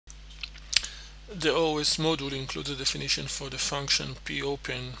The OS module includes a definition for the function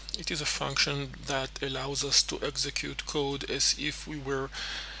popen. It is a function that allows us to execute code as if we were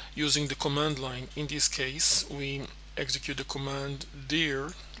using the command line. In this case, we execute the command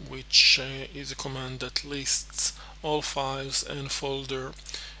dir, which is a command that lists all files and folder,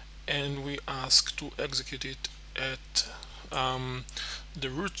 and we ask to execute it at the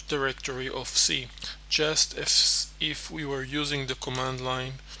root directory of C, just as if we were using the command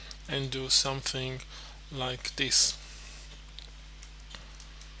line, and do something like this.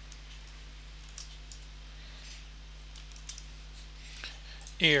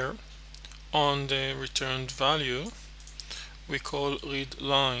 Here on the returned value we call read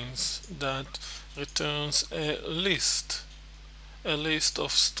lines that returns a list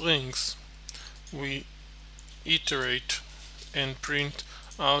of strings. We iterate and print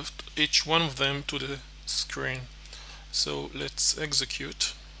out each one of them to the screen. So let's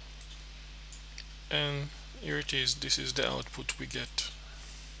execute, and here it is. This is the output we get.